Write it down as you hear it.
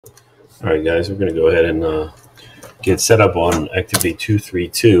All right, guys, we're going to go ahead and get set up on activity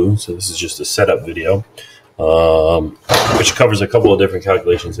 2.3.2. So this is just a setup video, which covers a couple of different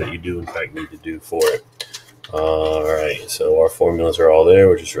calculations that you do, in fact, need to do for it. All right, so our formulas are all there,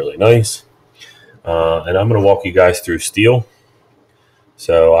 which is really nice. And I'm going to walk you guys through steel.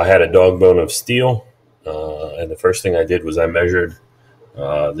 So I had a dog bone of steel, and the first thing I did was I measured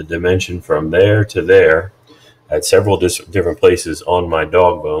the dimension from there to there at several different places on my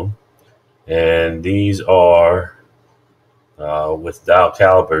dog bone. And these are, with dial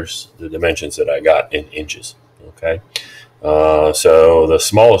calipers, the dimensions that I got in inches. Okay, so the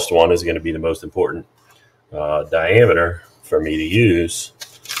smallest one is going to be the most important diameter for me to use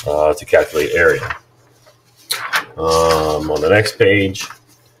to calculate area. On the next page,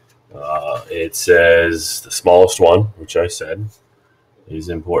 it says the smallest one, which I said is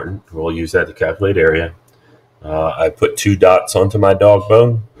important. We'll use that to calculate area. I put 2 dots onto my dog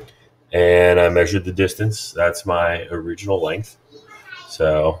bone, and I measured the distance. That's my original length.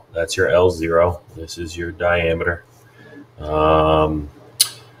 So that's your L0. This is your diameter.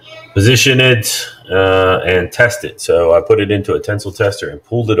 Position it and test it. So I put it into a tensile tester and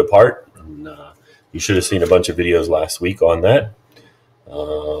pulled it apart. And, you should have seen a bunch of videos last week on that.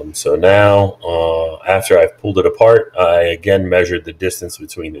 So now, after I've pulled it apart, I again measured the distance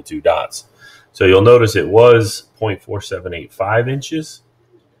between the 2 dots. So you'll notice it was 0.4785 inches.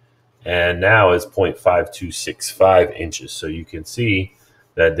 And now it's 0.5265 inches. So you can see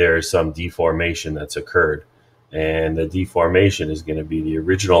that there is some deformation that's occurred. And the deformation is going to be the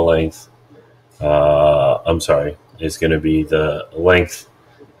original length. It's going to be the length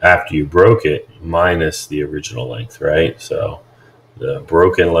after you broke it minus the original length, right? So the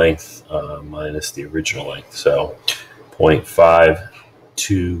broken length minus the original length. So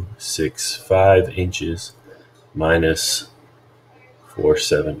 0.5265 inches minus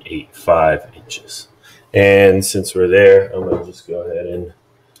 4785 inches. And since we're there, I'm going to just go ahead and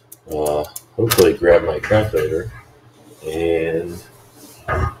hopefully grab my calculator. And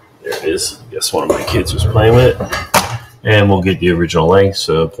there it is. I guess one of my kids was playing with it. And we'll get the original length.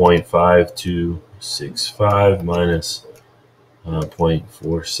 So 0.5265 minus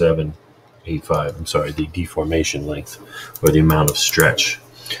 0.4785. I'm sorry, the deformation length, or the amount of stretch.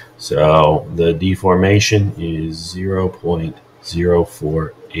 So the deformation is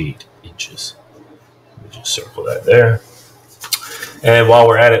 0.048 inches. Let me just circle that there. And while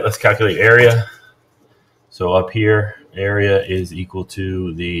we're at it, let's calculate area. So up here, area is equal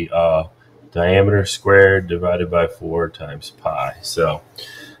to the diameter squared divided by 4 times pi. So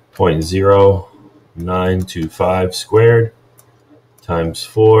 0.0925 squared times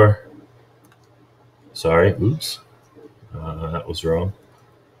 4. Sorry, oops, that was wrong.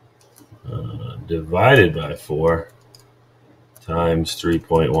 Divided by 4 times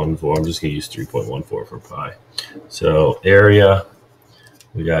 3.14. I'm just going to use 3.14 for pi. So area,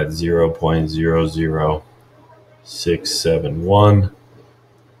 we got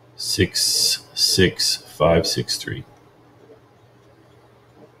 0.00671,66563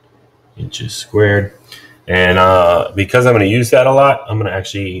 inches squared. And because I'm going to use that a lot, I'm going to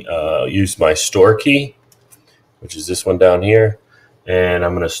actually use my store key, which is this one down here. And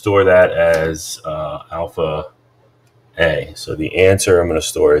I'm going to store that as alpha A. So the answer I'm going to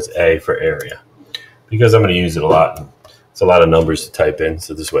store is A for area, because I'm going to use it a lot. It's a lot of numbers to type in,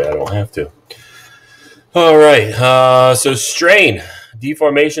 so this way I don't have to. All right, so strain,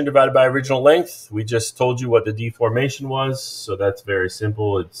 deformation divided by original length. We just told you what the deformation was, so that's very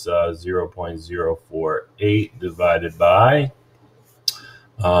simple. It's 0.048 divided by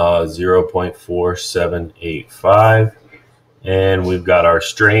 0.4785. And we've got our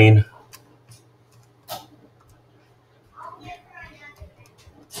strain.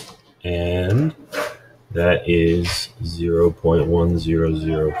 And that is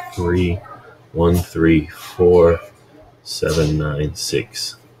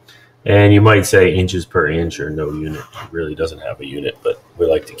 0.1003134,796. And you might say inches per inch or no unit. It really doesn't have a unit, but we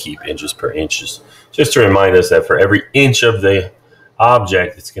like to keep inches per inches, just to remind us that for every inch of the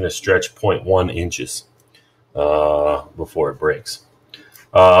object, it's going to stretch 0.1 inches before it breaks.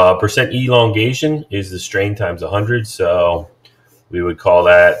 Percent elongation is the strain times 100. So we would call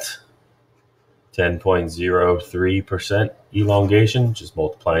that 10.03% elongation, just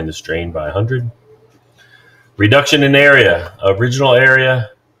multiplying the strain by 100. Reduction in area, original area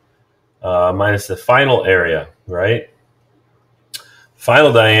minus the final area, right?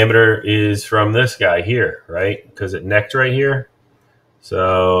 Final diameter is from this guy here, right? Because it necked right here.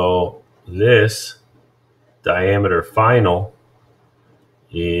 So this diameter final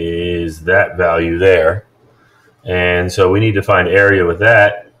is that value there. And so we need to find area with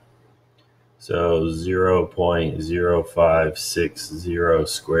that. So 0.0560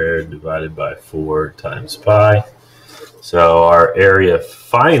 squared divided by 4 times pi. So our area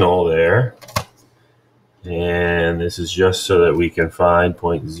final there, and this is just so that we can find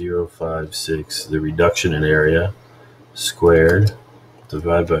 0.056, the reduction in area, squared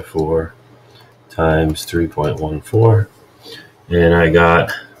divided by 4 times 3.14. And I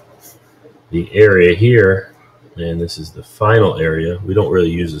got the area here, and this is the final area. We don't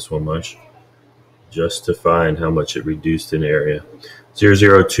really use this one much, just to find how much it reduced in area.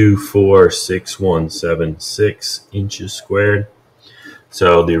 0.0246176 inches squared.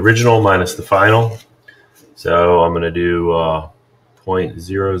 So the original minus the final. So I'm going to do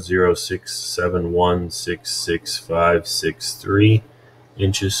 0.00671666563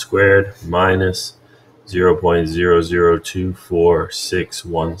 inches squared minus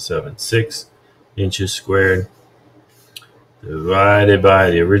 0.0024676 inches squared divided by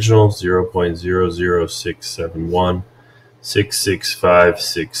the original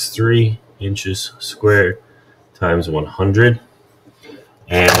 0.00671666563 inches squared times 100.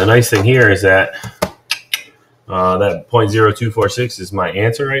 And the nice thing here is that that 0.0246 is my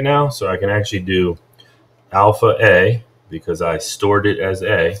answer right now, so I can actually do alpha A, because I stored it as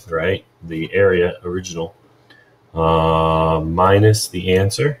A, right? The area original, minus the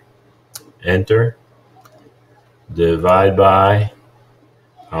answer, enter, divide by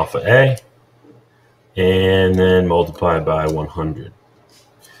alpha A, and then multiply by 100.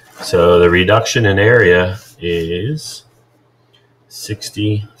 So the reduction in area is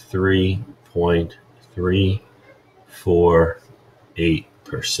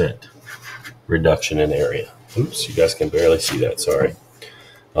 63.348% reduction in area. Oops, you guys can barely see that, sorry.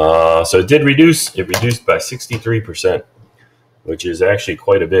 So it did reduce. It reduced by 63%, which is actually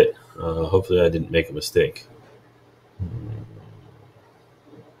quite a bit. Hopefully I didn't make a mistake.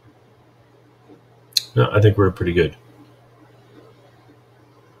 No, I think we're pretty good.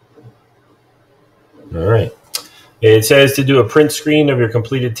 All right. It says to do a print screen of your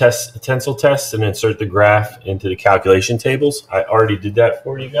completed tensile test and insert the graph into the calculation tables. I already did that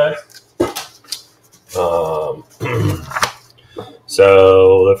for you guys.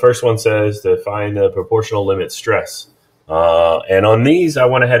 So the first one says to find the proportional limit stress. And on these, I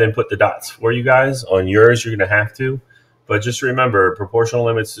went ahead and put the dots for you guys. On yours, you're going to have to. But just remember, proportional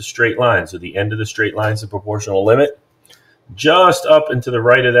limit's a straight line. So the end of the straight line is the proportional limit. Just up and to the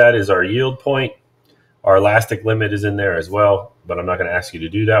right of that is our yield point. Our elastic limit is in there as well, but I'm not going to ask you to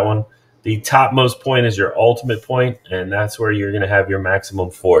do that one. The topmost point is your ultimate point, and that's where you're going to have your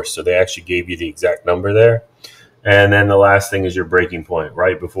maximum force. So they actually gave you the exact number there. And then the last thing is your breaking point,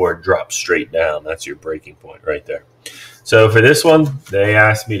 right before it drops straight down. That's your breaking point right there. So for this one, they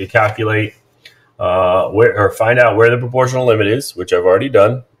asked me to calculate find out where the proportional limit is, which I've already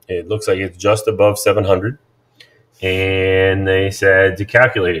done. It looks like it's just above 700. And they said to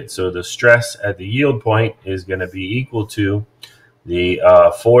calculate it. So the stress at the yield point is going to be equal to the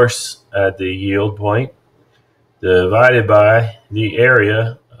force at the yield point divided by the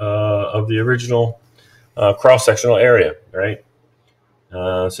area of the original cross-sectional area, right?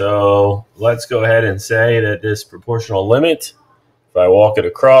 So let's go ahead and say that this proportional limit, if I walk it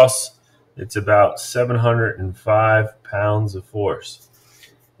across, it's about 705 pounds of force.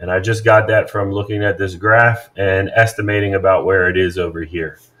 And I just got that from looking at this graph and estimating about where it is over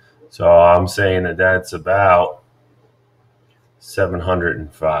here. So I'm saying that that's about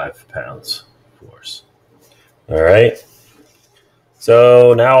 705 pounds force. All right.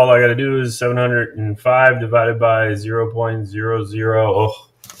 So now all I got to do is 705 divided by 0.00. Oh,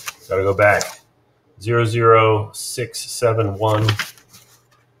 got to go back. 00671.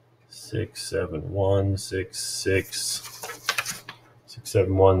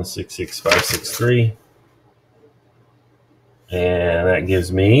 671666563, and that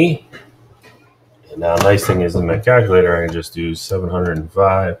gives me, and now the nice thing is in my calculator I can just do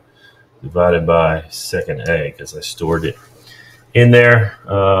 705 divided by second A because I stored it in there.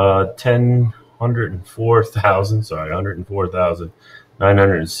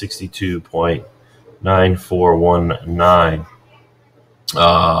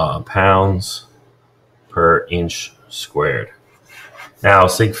 pounds per inch squared. Now,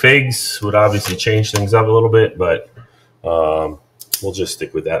 sig figs would obviously change things up a little bit, but we'll just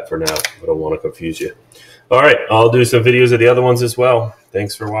stick with that for now. I don't want to confuse you. All right, I'll do some videos of the other ones as well.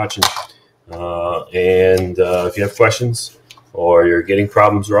 Thanks for watching. If you have questions or you're getting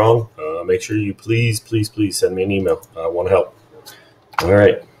problems wrong, make sure you please send me an email. I want to help. All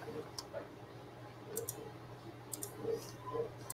right.